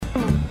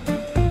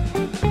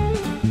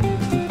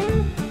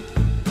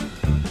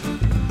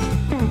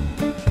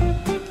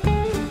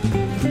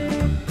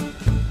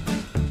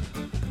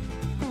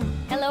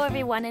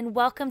everyone, and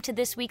welcome to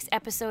this week's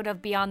episode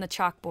of Beyond the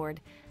Chalkboard.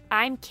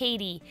 I'm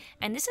Katie,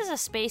 and this is a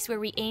space where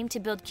we aim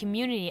to build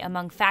community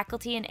among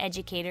faculty and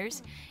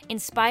educators,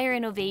 inspire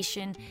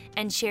innovation,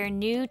 and share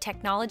new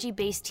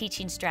technology-based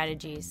teaching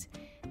strategies.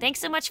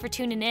 Thanks so much for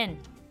tuning in.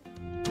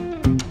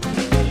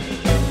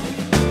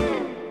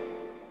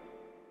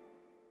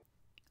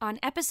 On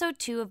episode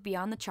 2 of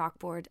Beyond the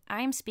Chalkboard,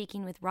 I am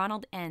speaking with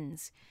Ronald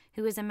Enns,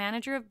 who is a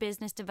manager of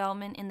business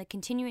development in the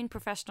Continuing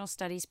Professional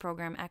Studies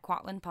program at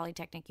Kwantlen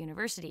Polytechnic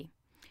University.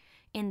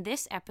 In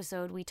this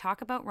episode, we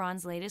talk about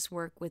Ron's latest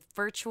work with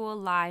virtual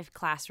live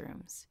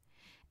classrooms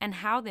and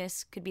how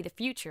this could be the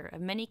future of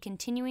many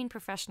continuing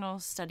professional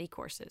study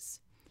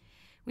courses.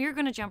 We are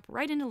going to jump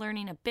right into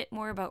learning a bit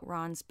more about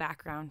Ron's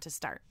background to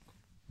start.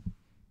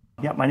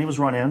 Yeah, my name is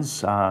Ron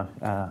Enns.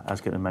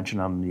 As I mentioned,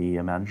 I'm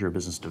the manager of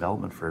business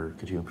development for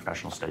Continuing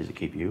Professional Studies at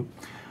KPU.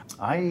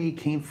 I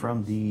came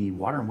from the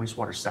water and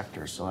wastewater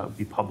sector, so that would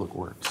be public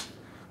works.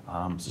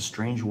 It's a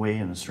strange way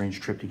and a strange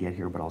trip to get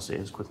here, but I'll say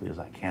it as quickly as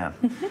I can.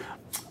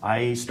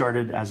 I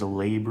started as a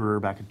laborer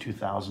back in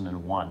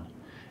 2001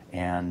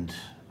 and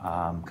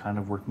kind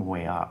of worked my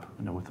way up.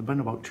 And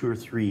within about 2 or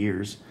 3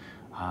 years,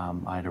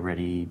 I'd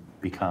already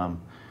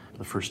become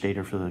the first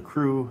aider for the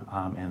crew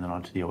and then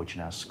onto the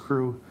OH&S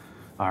crew.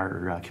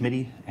 Our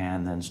committee,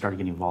 and then started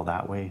getting involved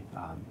that way.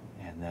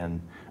 And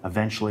then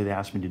eventually they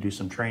asked me to do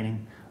some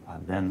training.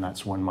 Then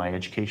that's when my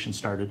education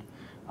started.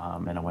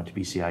 And I went to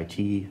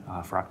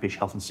BCIT for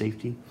occupational health and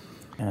safety.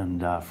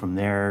 And from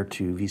there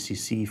to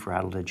VCC for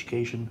adult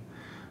education.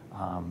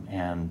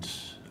 And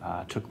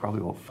took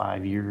probably about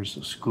 5 years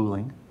of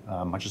schooling,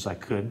 much as I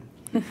could,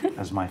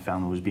 as my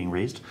family was being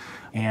raised.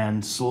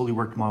 And slowly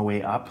worked my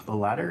way up the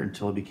ladder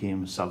until I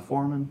became a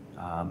sub-foreman,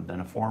 then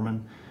a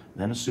foreman,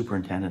 then a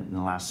superintendent. In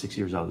the last 6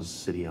 years I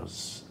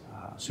was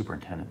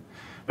superintendent.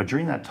 But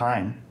during that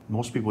time,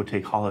 most people would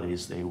take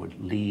holidays, they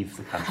would leave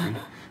the country.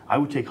 I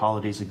would take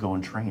holidays and go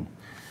and train.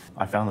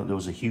 I found that there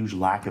was a huge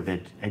lack of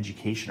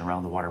education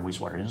around the water and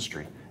wastewater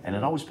industry. And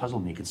it always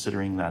puzzled me,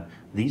 considering that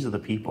these are the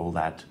people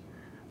that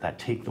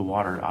take the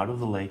water out of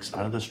the lakes,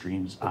 out of the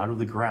streams, out of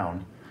the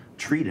ground,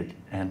 treat it,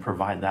 and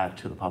provide that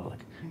to the public.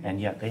 And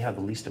yet they have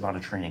the least amount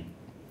of training.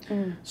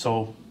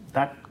 So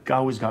that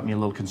always got me a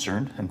little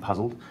concerned and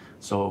puzzled.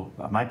 So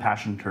my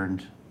passion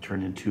turned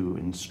into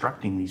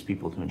instructing these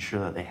people to ensure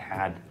that they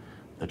had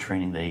the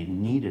training they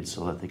needed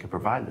so that they could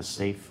provide the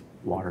safe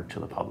water to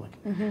the public.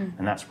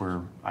 And that's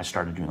where I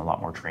started doing a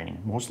lot more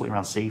training, mostly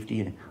around safety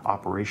and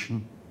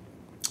operation,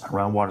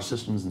 around water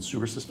systems and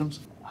sewer systems.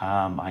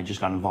 I just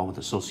got involved with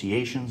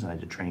associations and I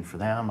did training for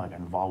them. I got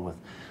involved with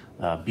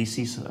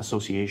BC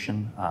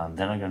Association,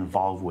 then I got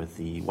involved with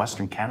the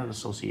Western Canada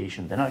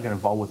Association, then I got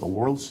involved with the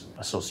World's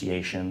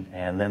Association,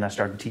 and then I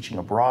started teaching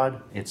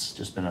abroad. It's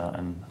just been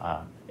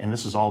and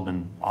this has all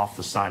been off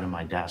the side of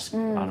my desk,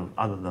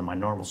 other than my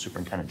normal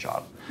superintendent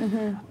job.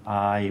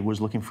 I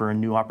was looking for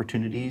new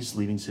opportunities,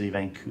 leaving City of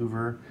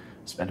Vancouver,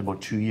 spent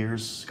about 2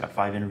 years, got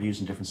 5 interviews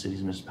in different cities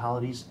and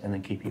municipalities, and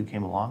then KPU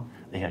came along.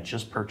 They had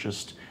just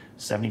purchased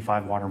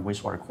 75 water and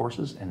wastewater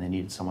courses, and they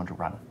needed someone to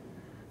run it.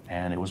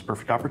 And it was a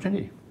perfect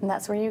opportunity. And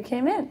that's where you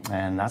came in.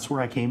 And that's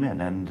where I came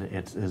in. And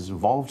it has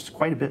evolved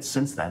quite a bit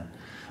since then.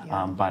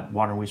 Yeah. But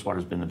water and wastewater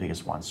has been the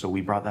biggest one. So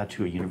we brought that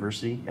to a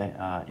university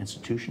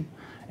institution.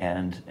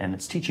 And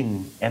it's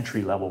teaching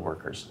entry-level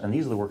workers. And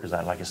these are the workers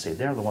that, like I say,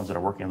 they're the ones that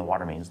are working in the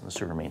water mains and the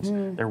sewer mains.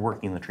 They're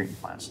working in the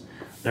treatment plants.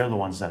 They're the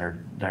ones that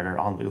are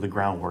on the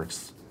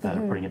groundworks that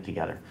are putting it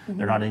together.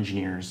 They're not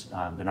engineers.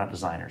 They're not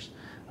designers.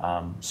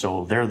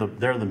 So they're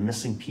the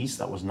missing piece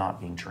that was not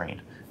being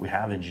trained. We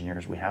have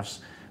engineers.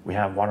 We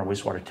have water and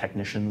wastewater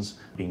technicians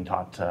being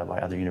taught by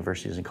other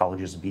universities and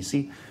colleges in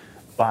BC,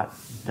 but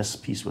this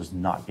piece was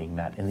not being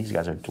met, and these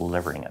guys are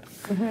delivering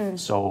it.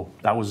 So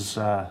that was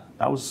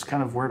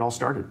kind of where it all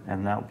started,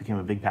 and that became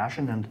a big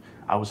passion, and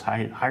I was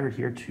hired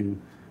here to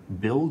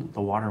build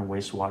the water and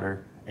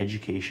wastewater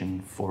education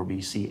for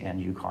BC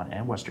and Yukon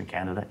and Western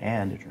Canada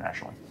and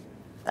internationally.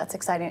 That's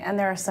exciting, and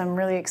there are some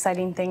really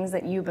exciting things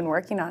that you've been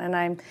working on,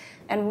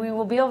 and we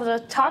will be able to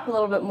talk a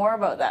little bit more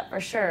about that for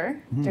sure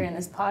during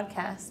this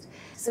podcast.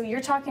 So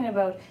you're talking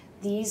about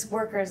these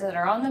workers that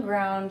are on the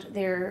ground,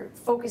 they're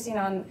focusing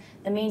on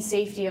the main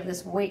safety of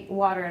this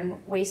water and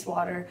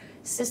wastewater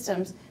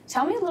systems.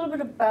 Tell me a little bit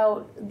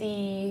about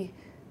the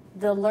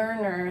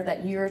learner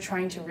that you're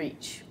trying to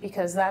reach,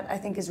 because that I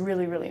think is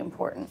really, really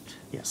important.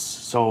 Yes,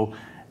 so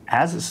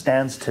as it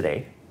stands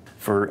today,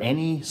 for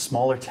any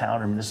smaller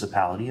town or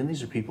municipality, and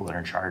these are people that are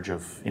in charge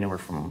of anywhere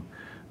from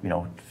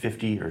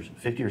 50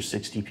 or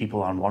 60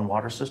 people on one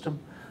water system,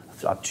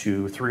 up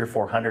to 300 or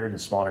 400 in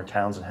smaller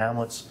towns and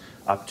hamlets,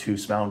 up to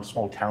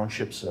small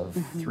townships of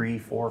 3,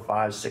 4,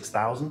 5,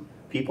 6,000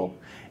 people.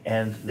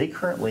 And they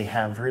currently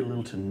have very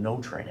little to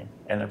no training,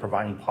 and they're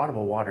providing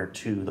potable water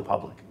to the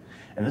public.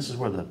 And this is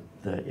where the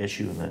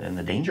issue and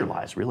the danger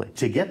lies, really.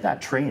 To get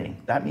that training,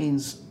 that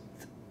means,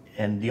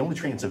 and the only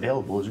training that's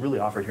available is really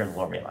offered here in the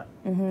Lower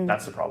Mainland.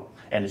 That's the problem.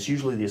 And it's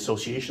usually the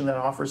association that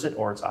offers it,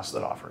 or it's us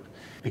that offer it.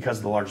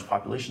 Because the largest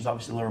population is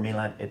obviously the Lower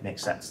Mainland, it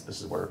makes sense.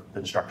 This is where the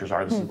instructors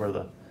are, this is where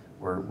the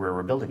where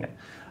we're building it.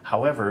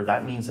 However,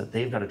 that means that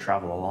they've got to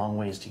travel a long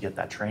ways to get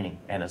that training,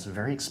 and it's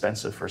very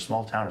expensive for a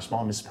small town, a small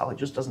municipality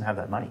just doesn't have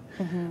that money.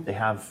 They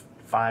have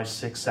 5,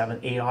 6, 7,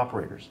 8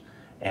 operators.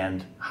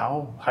 And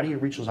how do you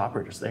reach those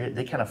operators?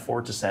 They can't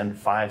afford to send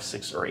 5,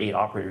 6, or 8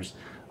 operators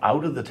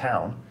out of the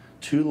town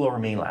to the Lower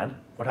Mainland.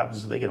 What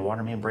happens if they get a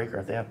water main break, or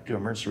if they have to do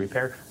emergency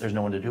repair? There's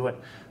no one to do it.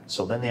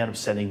 So then they end up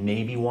sending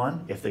maybe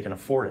one if they can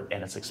afford it,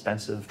 and it's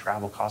expensive,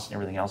 travel costs and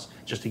everything else,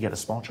 just to get a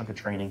small chunk of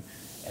training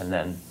and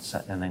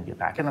then get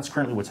back. And that's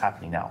currently what's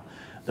happening now.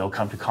 They'll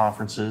come to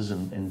conferences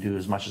and do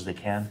as much as they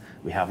can.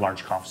 We have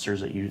large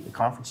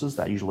conferences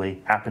that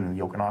usually happen in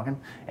the Okanagan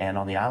and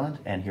on the island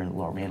and here in the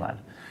Lower Mainland.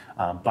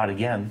 But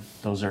again,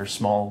 those are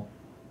small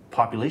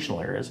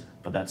populational areas,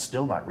 but that's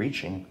still not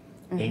reaching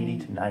 80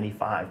 to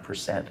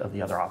 95% of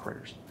the other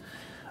operators.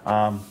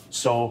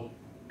 So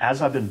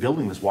as I've been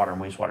building this water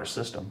and wastewater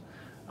system,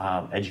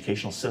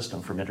 educational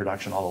system from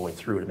introduction all the way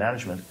through to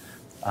management,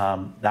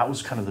 that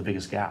was kind of the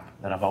biggest gap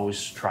that I've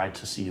always tried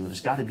to see.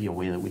 There's got to be a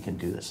way that we can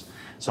do this.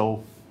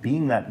 So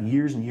being that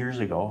years and years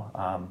ago,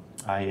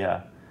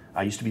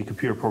 I used to be a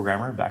computer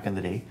programmer back in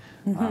the day,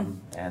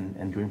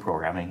 and doing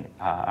programming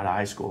at a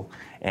high school.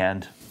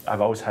 And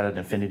I've always had an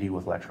affinity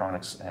with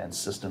electronics and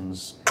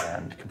systems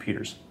and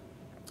computers.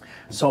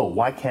 So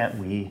why can't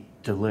we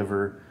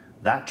deliver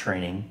that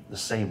training the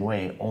same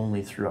way,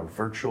 only through a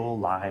virtual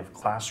live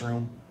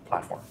classroom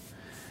platform?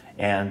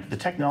 And the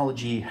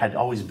technology had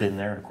always been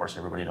there. Of course,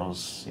 everybody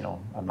knows,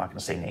 I'm not going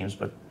to say names,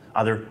 but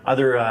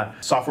other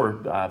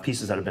software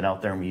pieces that have been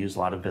out there, and we use a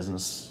lot of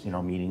business,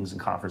 meetings and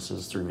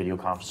conferences through video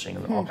conferencing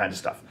and all kinds of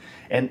stuff.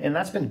 And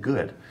that's been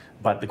good,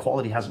 but the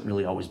quality hasn't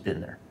really always been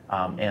there.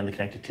 And the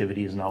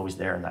connectivity isn't always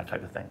there and that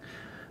type of thing.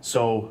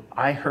 So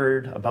I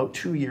heard about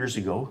 2 years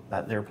ago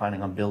that they're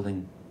planning on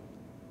building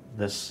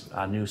this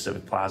new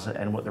Civic Plaza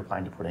and what they're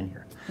planning to put in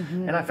here.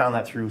 And I found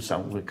that through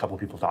a couple of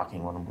people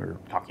talking when we were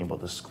talking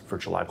about this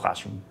virtual live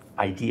classroom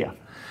idea.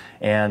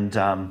 And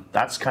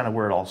that's kind of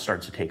where it all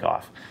starts to take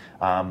off.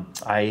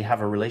 I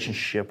have a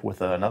relationship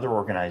with another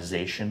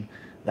organization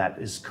that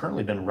has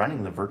currently been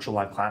running the virtual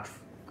live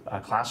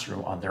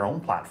classroom on their own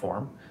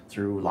platform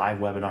through live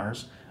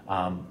webinars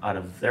out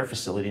of their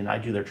facility, and I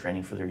do their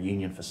training for their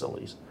union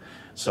facilities.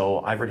 So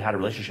I've already had a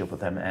relationship with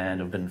them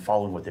and have been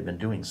following what they've been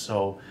doing.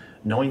 So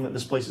knowing that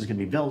this place is going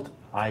to be built,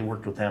 I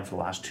worked with them for the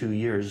last 2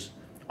 years,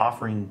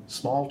 offering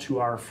small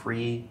 2-hour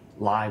free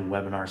live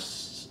webinar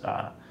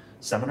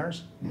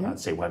seminars. I'd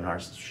say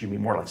webinars, should be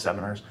more like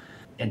seminars,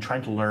 and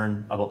trying to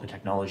learn about the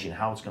technology and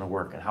how it's going to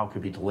work and how it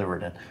could be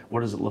delivered and what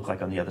does it look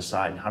like on the other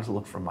side and how does it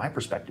look from my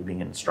perspective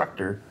being an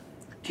instructor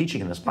teaching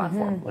in this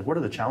platform. Like, what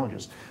are the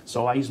challenges?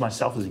 So I used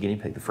myself as a guinea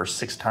pig the first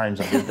 6 times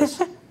I did this.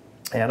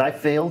 And I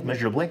failed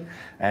miserably,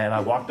 and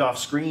I walked off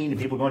screen, and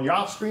people going, "You're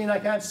off screen, I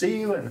can't see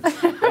you," and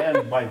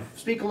I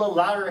speak a little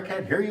louder, I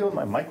can't hear you, and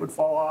my mic would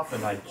fall off,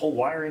 and I'd pull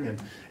wiring, and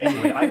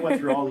anyway, I went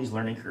through all these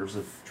learning curves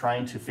of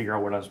trying to figure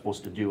out what I was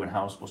supposed to do and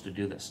how I was supposed to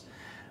do this.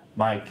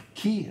 My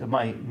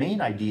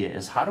main idea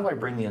is, how do I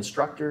bring the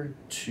instructor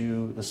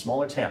to the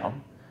smaller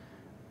town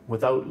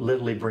without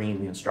literally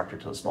bringing the instructor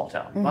to the small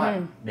town?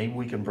 But maybe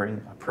we can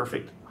bring a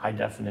perfect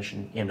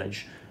high-definition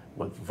image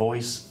with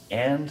voice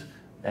and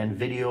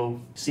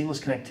video, seamless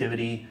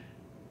connectivity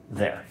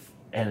there,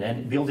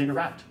 and be able to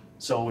interact.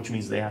 So, which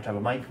means they have to have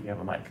a mic, we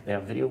have a mic. They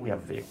have video, we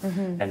have video.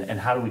 And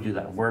how do we do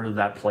that? Where did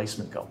that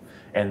placement go?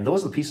 And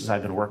those are the pieces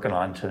I've been working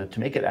on to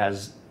make it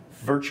as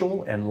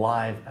virtual and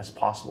live as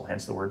possible,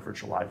 hence the word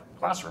virtual live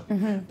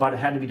classroom. But it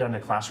had to be done in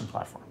a classroom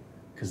platform,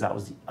 because that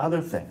was the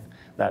other thing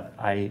that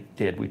I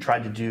did. We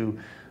tried to do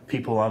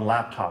people on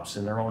laptops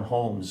in their own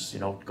homes,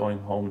 going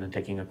home and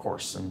taking a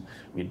course, and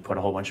we'd put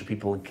a whole bunch of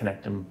people and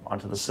connect them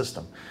onto the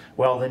system.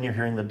 Well, then you're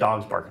hearing the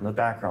dogs bark in the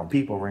background,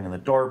 people ringing the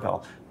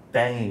doorbell,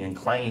 banging and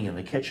clanging in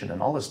the kitchen,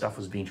 and all this stuff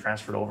was being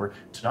transferred over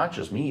to not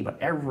just me, but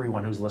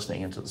everyone who's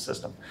listening into the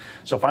system.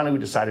 So finally we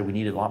decided we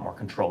needed a lot more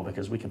control,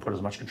 because we can put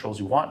as much control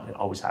as we want. It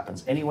always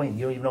happens anyway, and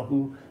you don't even know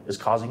who is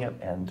causing it,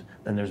 and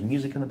then there's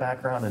music in the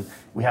background, and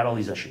we had all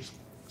these issues.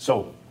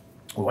 So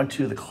we went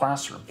to the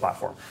classroom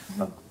platform.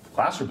 The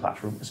classroom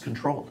platform is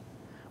controlled.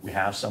 We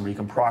have somebody who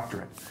can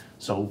proctor it.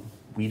 So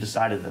we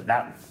decided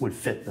that would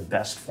fit the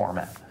best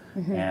format.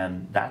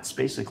 And that's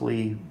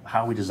basically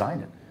how we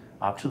designed it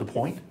up to the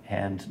point.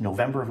 And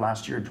November of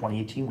last year, in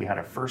 2018, we had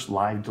our first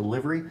live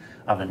delivery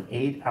of an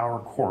 8-hour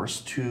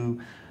course to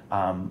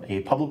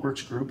a public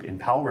works group in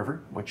Powell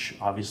River, which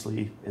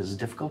obviously is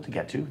difficult to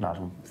get to, not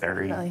a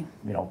ferry,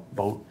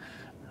 boat,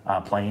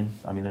 plane.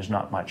 I mean, there's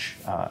not much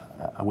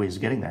ways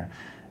of getting there.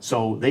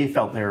 So they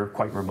felt they were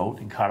quite remote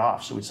and cut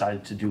off. So we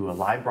decided to do a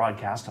live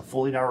broadcast, a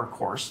full 8-hour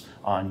course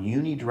on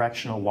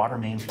unidirectional water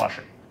main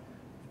flushing,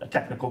 a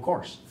technical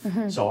course.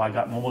 So I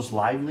got my most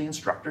lively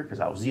instructor, because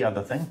that was the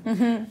other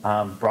thing.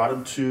 Brought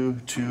him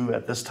to,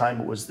 at this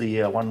time, it was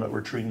the one that we're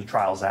treating the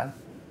trials at.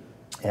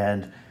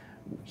 And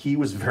he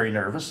was very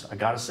nervous. I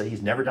gotta say,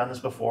 he's never done this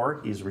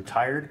before. He's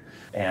retired,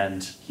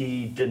 and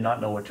he did not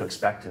know what to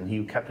expect. And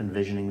he kept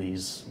envisioning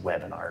these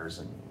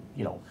webinars and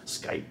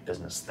Skype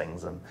business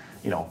things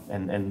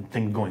and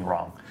things going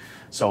wrong.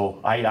 So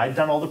I'd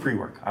done all the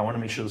pre-work. I want to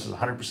make sure this is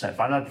 100%. If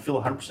I don't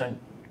feel 100%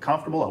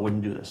 comfortable, I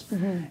wouldn't do this.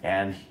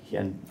 And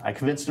I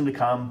convinced him to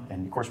come,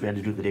 and of course we had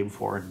to do it the day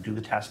before and do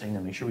the testing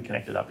and make sure we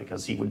connected up,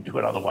 because he wouldn't do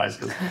it otherwise,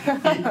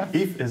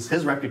 because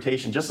his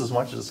reputation just as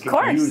much as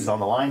KPU is on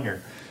the line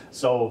here.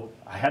 So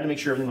I had to make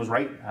sure everything was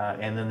right,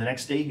 and then the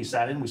next day he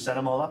sat in, we set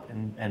them all up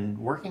and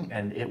working,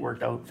 and it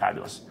worked out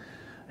fabulous.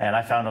 And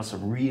I found out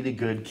some really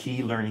good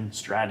key learning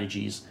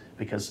strategies,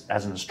 because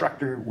as an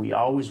instructor, we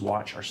always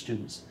watch our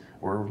students.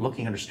 We're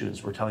looking at our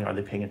students, we're telling, are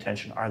they paying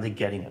attention? Are they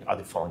getting it? Are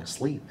they falling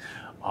asleep?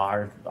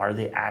 Are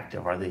they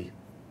active? Are they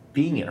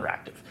being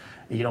interactive?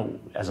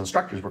 As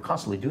instructors, we're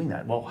constantly doing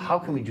that. Well, how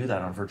can we do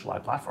that on a virtual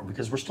live platform?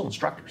 Because we're still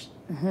instructors.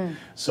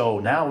 So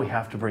now we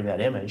have to bring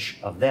that image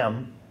of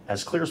them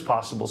as clear as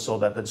possible so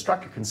that the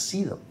instructor can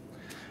see them.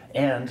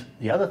 And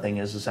the other thing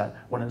is that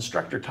when an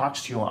instructor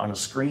talks to you on a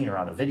screen or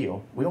on a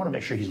video, we want to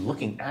make sure he's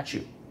looking at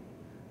you.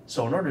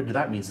 So in order to do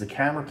that means the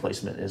camera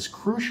placement is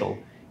crucial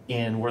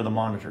in where the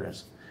monitor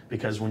is.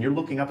 Because when you're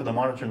looking up at the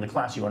monitor in the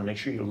class, you want to make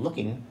sure you're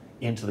looking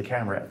into the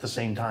camera at the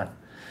same time.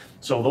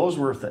 So those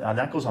were, and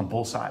that goes on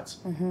both sides.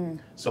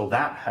 So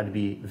that had to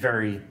be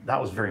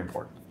that was very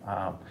important.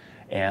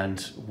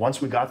 And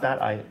once we got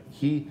that,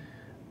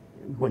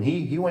 when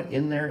he went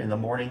in there in the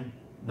morning,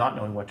 not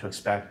knowing what to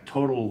expect,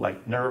 total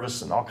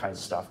nervous and all kinds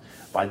of stuff.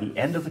 By the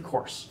end of the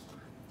course,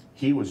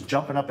 he was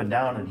jumping up and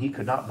down, and he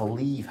could not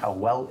believe how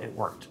well it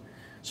worked.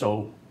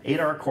 So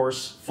 8-hour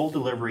course, full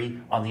delivery.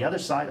 On the other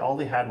side, all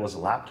they had was a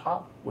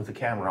laptop with a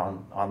camera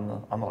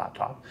on the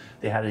laptop.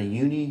 They had a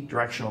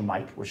unidirectional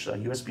mic, which a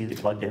USB they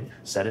plugged in,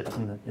 set it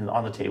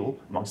on the table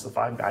amongst the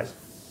 5 guys.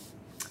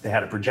 They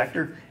had a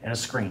projector and a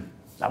screen.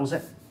 That was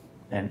it,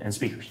 and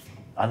speakers.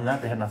 Other than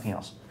that, they had nothing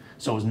else.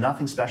 So it was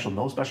nothing special,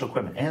 no special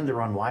equipment, and they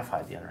were on Wi-Fi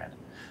at the other end.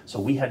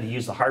 So we had to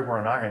use the hardware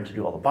on our end to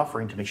do all the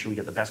buffering to make sure we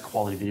get the best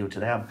quality video to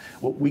them.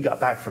 What we got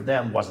back from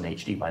them wasn't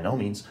HD by no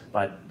means,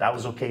 but that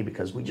was okay,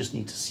 because we just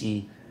need to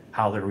see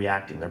how they're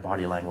reacting, their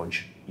body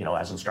language.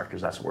 As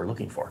instructors, that's what we're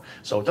looking for.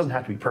 So it doesn't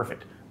have to be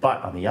perfect,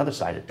 but on the other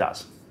side, it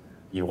does.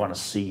 You want to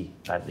see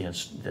the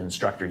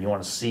instructor, you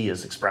want to see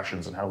his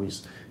expressions and how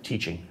he's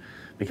teaching,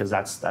 because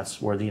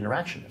that's where the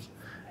interaction is.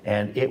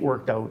 And it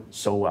worked out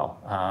so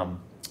well.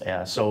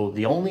 So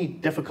the only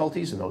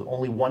difficulties, and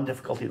only one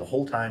difficulty the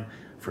whole time,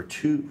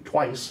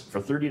 twice for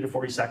 30 to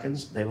 40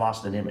 seconds, they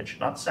lost an image,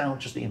 not sound,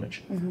 just the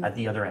image at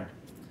the other end.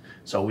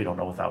 So we don't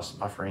know if that was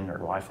buffering or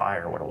Wi-Fi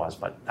or what it was,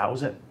 but that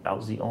was it. That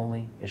was the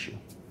only issue.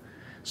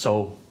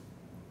 So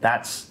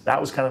that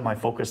was kind of my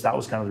focus. That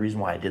was kind of the reason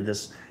why I did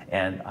this.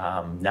 And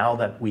now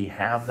that we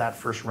have that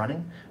first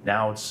running,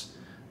 now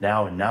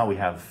we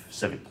have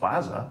Civic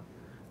Plaza,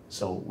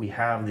 so we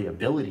have the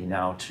ability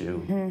now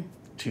to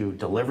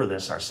deliver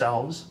this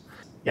ourselves.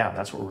 Yeah,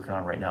 that's what we're working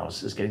on right now,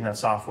 is getting that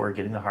software,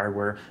 getting the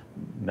hardware,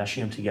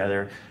 meshing them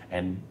together,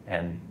 and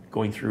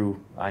going through,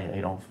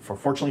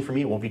 fortunately for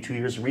me, it won't be 2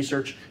 years of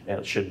research.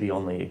 It should be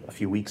only a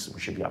few weeks, and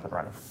we should be up and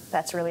running.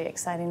 That's really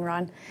exciting,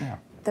 Ron. Yeah.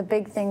 The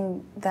big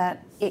thing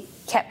that it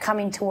kept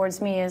coming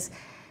towards me is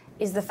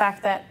the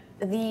fact that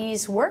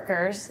these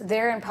workers,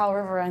 they're in Powell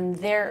River, and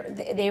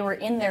they were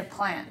in their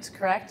plant,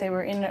 correct? They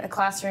were in a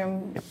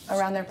classroom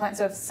around their plant.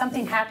 So if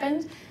something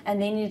happened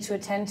and they needed to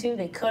attend to,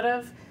 they could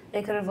have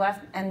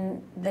left,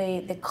 and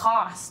the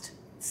cost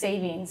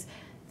savings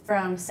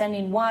from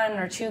sending 1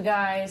 or 2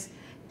 guys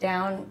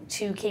down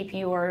to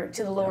KPU or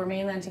to the Lower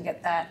Mainland to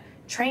get that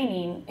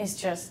training is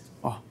just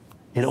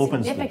it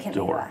opens the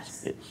doors.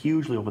 Less. It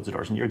hugely opens the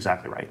doors, and you're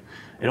exactly right.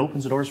 It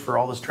opens the doors for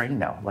all this training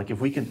now.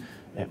 If we can,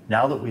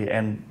 now that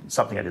and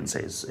something I didn't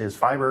say is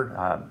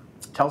fiber.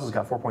 TELUS has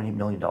got $4.8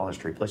 million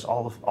to replace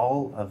all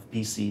of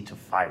BC to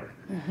fiber.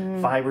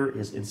 Fiber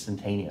is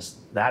instantaneous.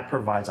 That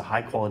provides a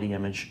high quality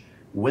image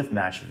with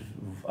matched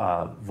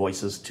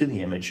voices to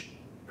the image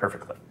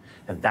perfectly.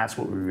 And that's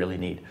what we really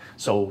need.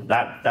 So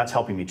that's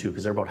helping me too,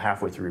 because they're about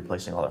halfway through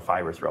replacing all their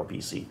fiber throughout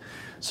BC.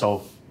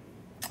 So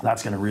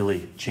that's going to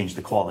really change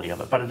the quality of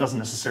it. But it doesn't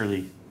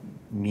necessarily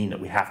mean that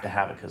we have to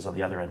have it, because on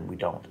the other end we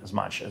don't as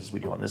much as we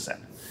do on this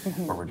end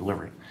where we're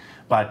delivering.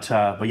 But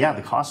yeah,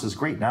 the cost is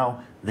great.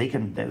 Now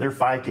their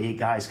 5 to 8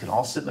 guys can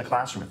all sit in the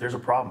classroom. If there's a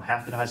problem,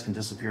 half the guys can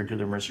disappear and do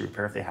their emergency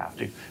repair if they have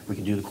to. We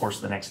can do the course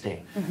the next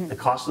day. The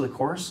cost of the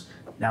course,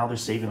 now they're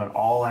saving on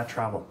all that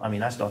travel. I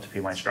mean, I still have to pay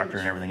my instructor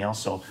and everything else.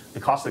 So the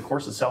cost of the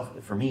course itself,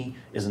 for me,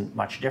 isn't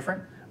much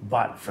different.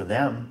 But for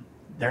them,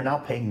 they're now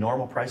paying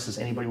normal prices.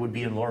 Anybody would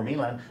be in Lower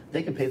Mainland,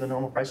 they can pay the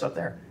normal price up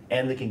there.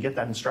 And they can get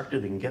that instructor,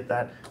 they can get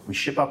that. We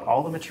ship up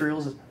all the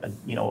materials,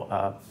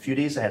 a few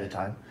days ahead of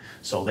time.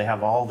 So they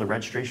have all the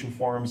registration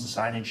forms, the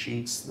sign-in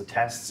sheets, the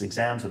tests,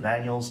 exams, the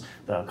manuals,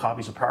 the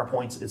copies of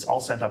PowerPoints. It's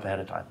all sent up ahead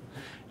of time.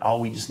 All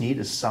we just need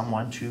is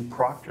someone to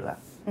proctor that.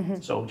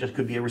 So it just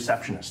could be a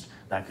receptionist.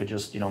 That could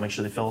just, make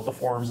sure they fill out the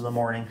forms in the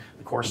morning,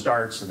 the course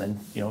starts, and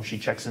then, she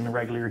checks in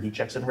regularly, he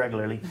checks in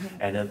regularly,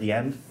 and at the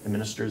end,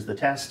 administers the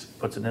test,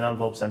 puts it in an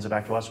envelope, sends it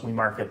back to us, we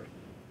mark it,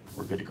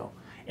 we're good to go.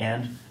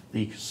 And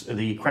the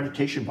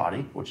accreditation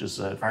body, which is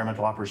the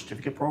Environmental Operator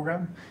Certificate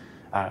Program,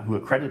 who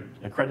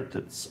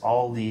accredits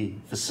all the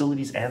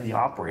facilities and the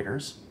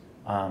operators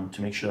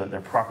to make sure that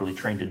they're properly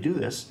trained to do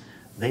this.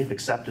 They've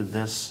accepted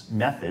this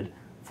method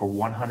for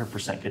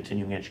 100%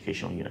 continuing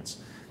educational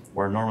units,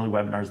 where normally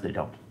webinars they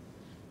don't,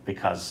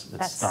 because it's not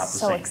the same. That's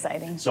so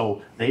exciting.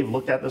 So they've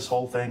looked at this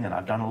whole thing, and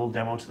I've done a little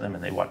demo to them,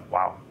 and they went,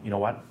 wow, you know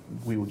what?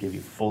 We will give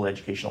you full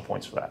educational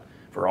points for that,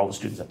 for all the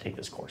students that take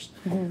this course.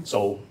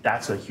 So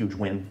that's a huge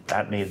win.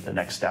 That made the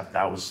next step.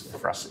 That was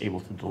for us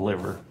able to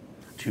deliver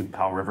to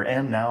Powell River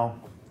and now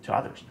to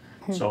others.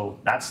 So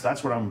that's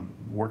what I'm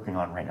working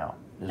on right now,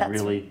 is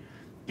really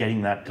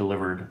getting that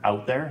delivered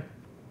out there.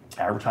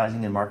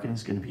 Advertising and marketing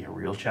is going to be a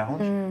real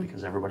challenge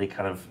because everybody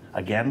kind of,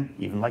 again,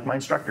 even like my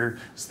instructor,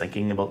 is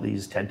thinking about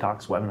these TED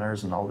Talks,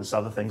 webinars, and all these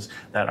other things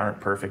that aren't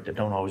perfect, that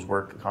don't always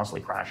work, that constantly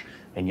crash.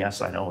 And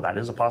yes, I know that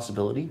is a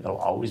possibility. It'll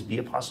always be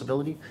a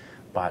possibility.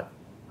 But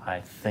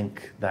I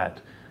think that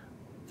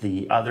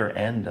the other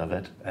end of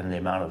it and the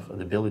amount of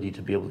the ability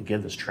to be able to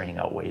give this training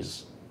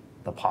outweighs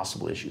the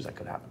possible issues that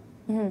could happen.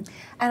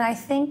 And I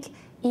think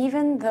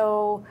even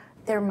though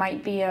there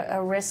might be a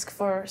risk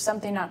for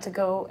something not to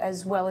go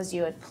as well as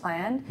you had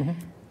planned,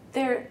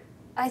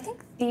 I think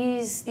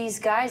these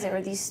guys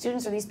or these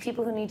students or these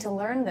people who need to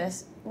learn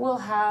this will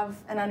have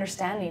an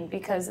understanding,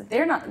 because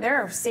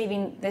they're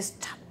saving this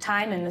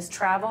time and this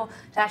travel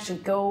to actually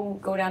go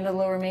down to the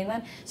Lower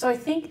Mainland. So I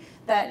think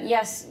that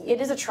yes, it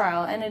is a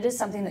trial and it is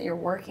something that you're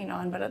working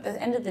on, but at the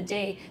end of the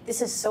day,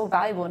 this is so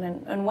valuable,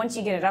 and once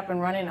you get it up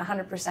and running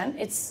 100%,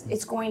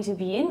 it's going to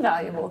be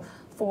invaluable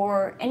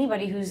for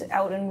anybody who's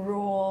out in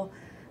rural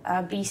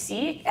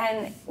BC,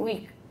 and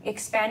we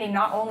expanding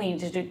not only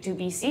to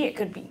BC, it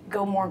could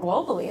go more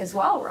globally as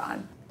well,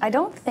 Ron. I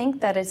don't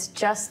think that it's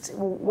just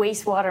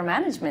wastewater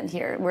management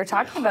here. We're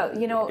talking about,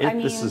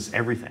 this is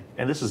everything,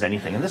 and this is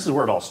anything, and this is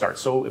where it all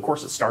starts. So of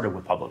course it started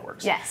with Public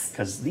Works. Yes.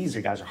 Because these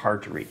guys are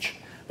hard to reach,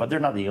 but they're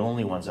not the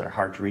only ones that are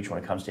hard to reach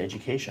when it comes to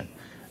education.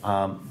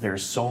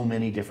 There's so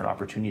many different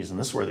opportunities, and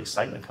this is where the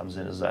excitement comes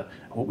in, is that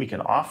what we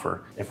can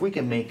offer, if we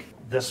can make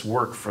this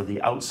work for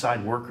the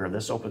outside worker,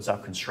 this opens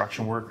up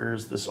construction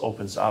workers, this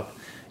opens up,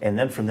 and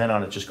then from then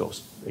on it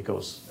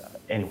goes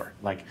anywhere.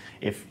 Like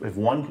if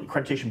one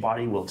accreditation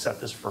body will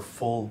accept this for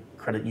full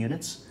credit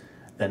units,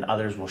 then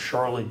others will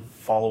surely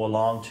follow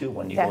along too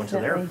when you go into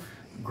their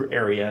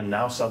area, and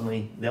now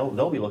suddenly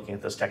they'll be looking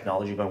at this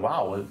technology going,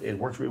 wow, it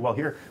works really well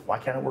here, why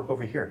can't it work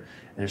over here?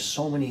 And there's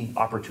so many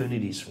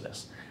opportunities for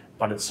this,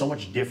 but it's so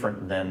much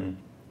different than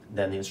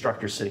the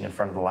instructor sitting in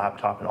front of the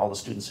laptop and all the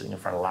students sitting in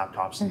front of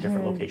laptops in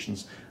different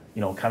locations,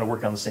 kind of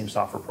working on the same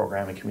software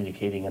program and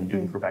communicating and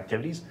doing group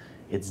activities.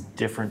 It's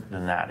different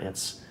than that.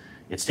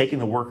 It's taking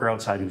the worker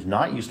outside who's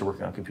not used to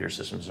working on computer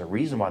systems. There's a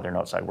reason why they're an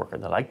outside worker.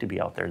 They like to be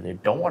out there. They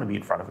don't want to be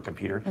in front of a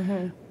computer.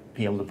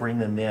 Be able to bring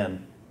them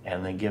in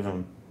and then give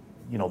them,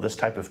 this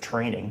type of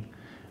training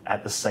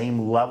at the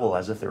same level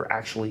as if they're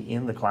actually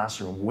in the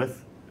classroom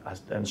with an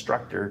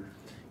instructor,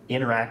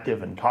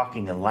 interactive and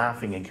talking and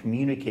laughing and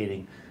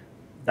communicating.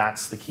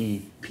 That's the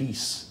key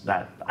piece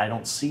that I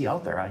don't see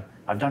out there.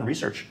 I've done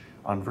research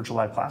on virtual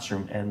live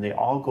classroom, and they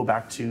all go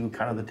back to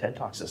kind of the TED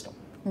Talk system.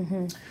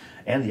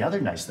 And the other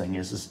nice thing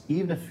is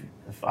even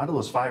if out of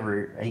those 5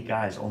 or 8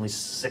 guys, only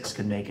 6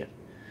 can make it,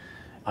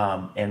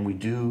 and we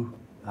do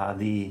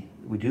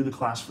the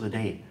class for the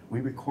day,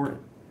 we record it.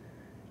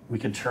 We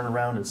can turn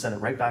around and send it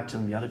right back to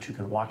them. The other 2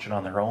 can watch it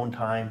on their own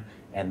time,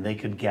 and they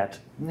could get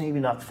maybe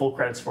not full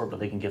credits for it, but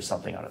they can give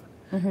something out of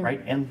it,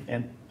 right?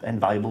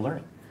 And valuable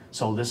learning.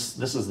 So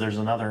there's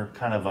another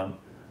kind of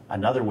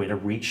another way to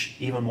reach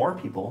even more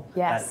people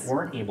that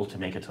weren't able to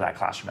make it to that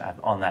classroom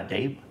on that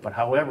day. But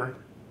however,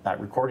 that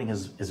recording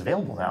is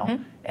available now,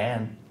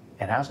 and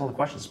it has all the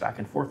questions back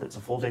and forth. It's a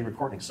full day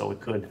recording, so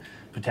it could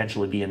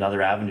potentially be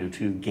another avenue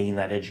to gain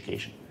that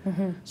education.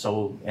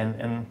 So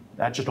and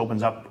that just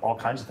opens up all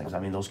kinds of things. I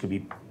mean, those could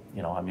be,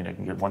 I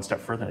can get one step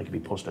further. It could be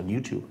posted on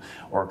YouTube,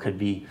 or it could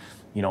be,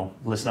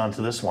 listen on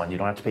to this one. You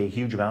don't have to pay a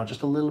huge amount,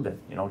 just a little bit,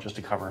 just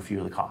to cover a few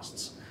of the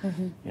costs,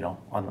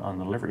 on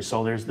the delivery.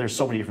 So there's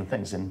so many different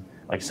things. And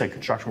like I said,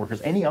 construction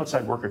workers, any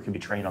outside worker can be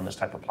trained on this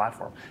type of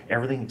platform.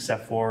 Everything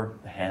except for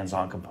the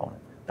hands-on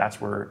component. That's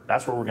where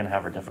we're going to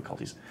have our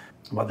difficulties.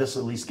 But this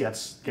at least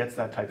gets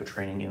that type of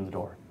training in the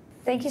door.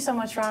 Thank you so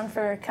much, Ron,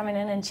 for coming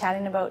in and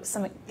chatting about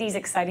some of these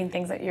exciting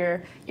things that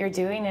you're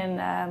doing in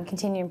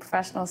continuing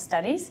professional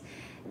studies.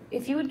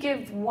 If you would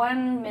give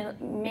one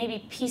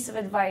maybe piece of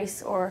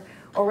advice or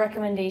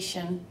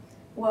recommendation,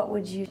 what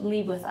would you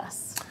leave with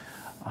us?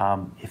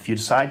 If you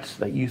decide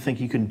that you think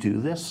you can do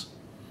this,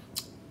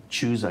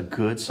 choose a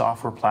good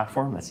software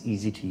platform that's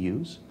easy to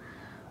use.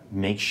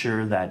 Make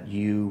sure that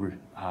you,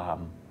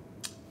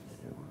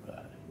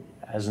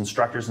 as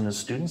instructors and as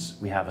students,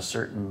 we have a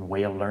certain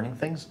way of learning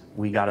things.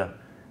 We got to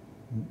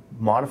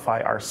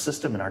modify our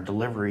system and our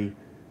delivery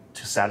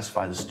to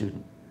satisfy the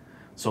student.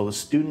 So the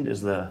student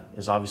is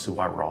obviously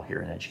why we're all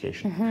here in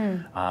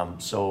education.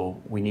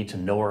 So we need to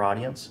know our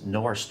audience,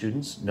 know our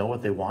students, know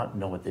what they want,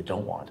 know what they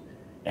don't want,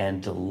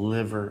 and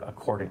deliver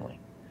accordingly.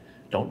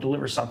 Don't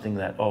deliver something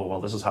that, oh,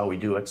 well, this is how we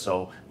do it,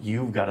 so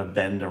you've got to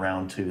bend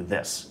around to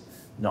this.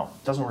 No,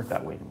 it doesn't work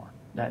that way anymore.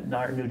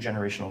 Our new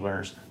generation of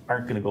learners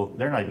aren't going to go,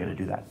 they're not even going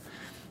to do that.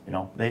 You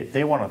know,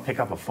 they want to pick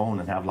up a phone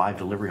and have live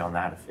delivery on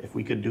that. If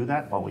we could do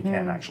that, well, we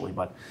can actually,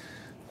 but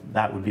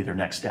that would be their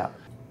next step.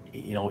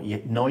 You know,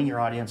 knowing your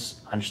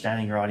audience,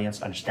 understanding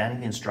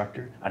the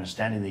instructor,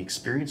 understanding the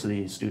experience of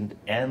the student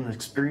and the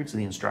experience of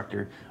the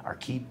instructor are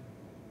key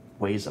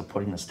ways of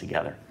putting this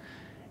together.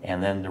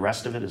 And then the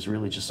rest of it is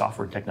really just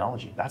software and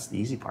technology. That's the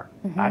easy part.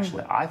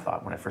 Actually, I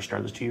thought when I first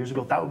started this 2 years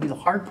ago, that would be the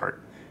hard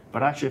part.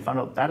 But actually I found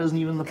out that isn't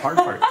even the hard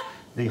part.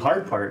 The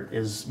hard part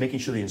is making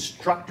sure the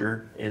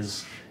instructor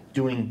is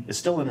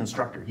still an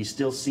instructor. He's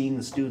still seeing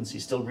the students,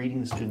 he's still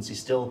reading the students, he's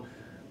still,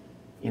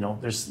 you know,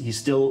 he's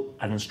still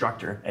an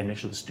instructor, and make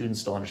sure the students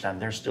still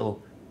understand they're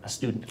still a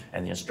student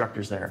and the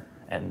instructor's there,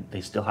 and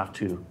they still have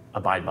to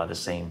abide by the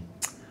same,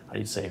 how do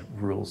you say,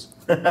 rules,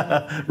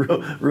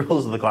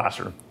 rules of the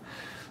classroom.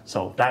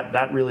 So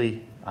that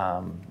really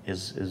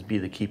is be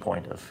the key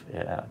point of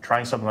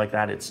trying something like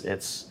that.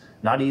 It's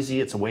not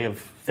easy. It's a way of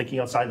thinking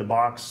outside the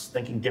box,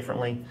 thinking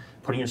differently,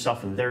 putting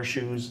yourself in their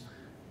shoes.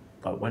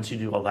 But once you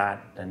do all that,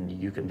 then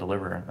you can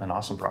deliver an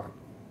awesome product.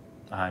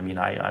 I mean,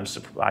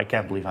 I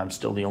can't believe I'm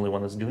still the only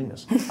one that's doing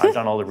this. I've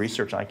done all the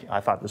research.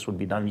 I thought this would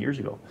be done years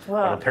ago,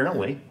 but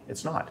apparently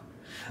it's not.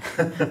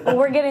 Well,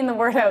 we're getting the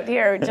word out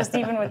here, just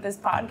even with this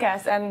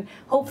podcast, and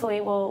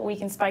hopefully we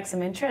can spike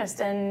some interest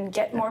and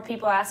get more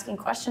people asking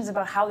questions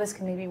about how this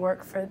can maybe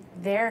work for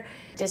their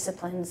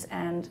disciplines,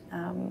 and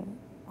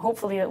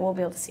hopefully we'll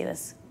be able to see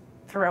this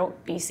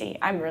throughout BC.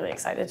 I'm really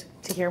excited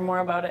to hear more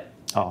about it.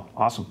 Oh,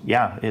 awesome!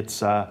 Yeah,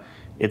 it's going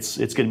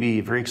to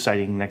be very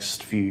exciting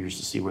next few years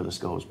to see where this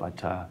goes. But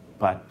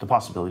the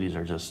possibilities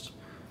are just,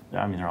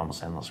 I mean, they're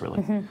almost endless,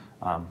 really.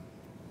 Like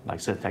I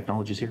said,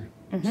 technology's here,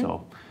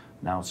 so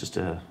now it's just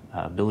a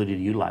ability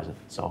to utilize it.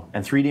 So,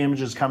 and 3D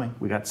image is coming.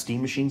 We got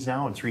Steam machines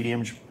now and 3D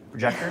image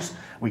projectors.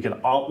 We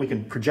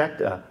can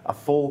project a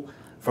full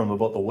from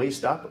about the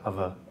waist up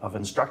of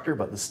instructor,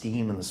 but the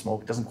steam and the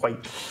smoke doesn't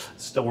quite,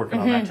 still working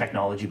on that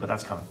technology, but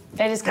that's coming.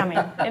 It is coming.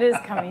 It is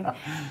coming.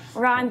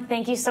 Ron,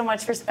 thank you so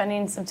much for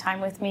spending some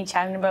time with me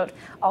chatting about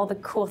all the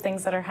cool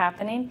things that are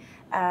happening.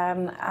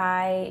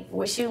 I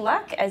wish you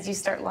luck as you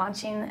start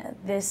launching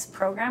this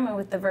program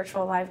with the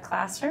virtual live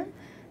classroom,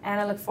 and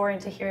I look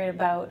forward to hearing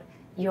about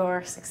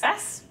your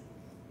success.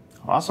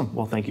 Awesome.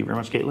 Well, thank you very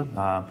much, Caitlin.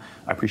 I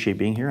appreciate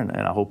being here, and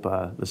I hope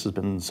this has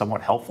been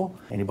somewhat helpful.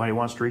 Anybody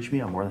wants to reach me,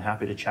 I'm more than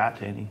happy to chat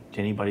to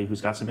anybody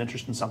who's got some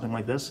interest in something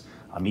like this.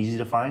 I'm easy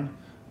to find.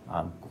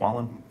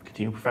 Kwantlen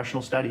Continuing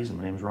Professional Studies, and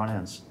my name is Ron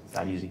Enns.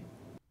 That easy.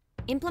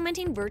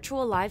 Implementing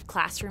virtual live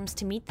classrooms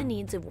to meet the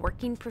needs of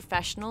working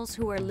professionals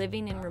who are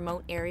living in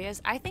remote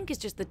areas, I think, is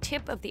just the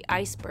tip of the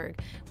iceberg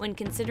when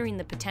considering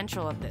the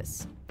potential of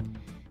this.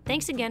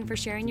 Thanks again for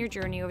sharing your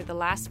journey over the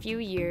last few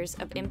years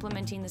of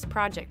implementing this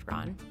project,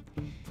 Ron.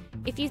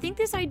 If you think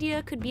this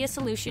idea could be a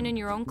solution in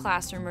your own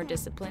classroom or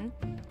discipline,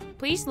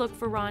 please look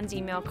for Ron's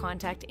email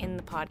contact in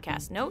the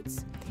podcast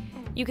notes.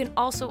 You can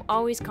also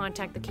always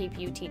contact the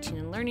KPU Teaching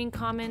and Learning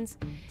Commons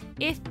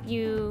if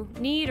you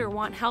need or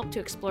want help to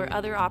explore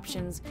other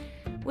options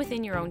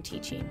within your own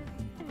teaching.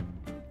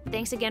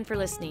 Thanks again for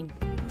listening.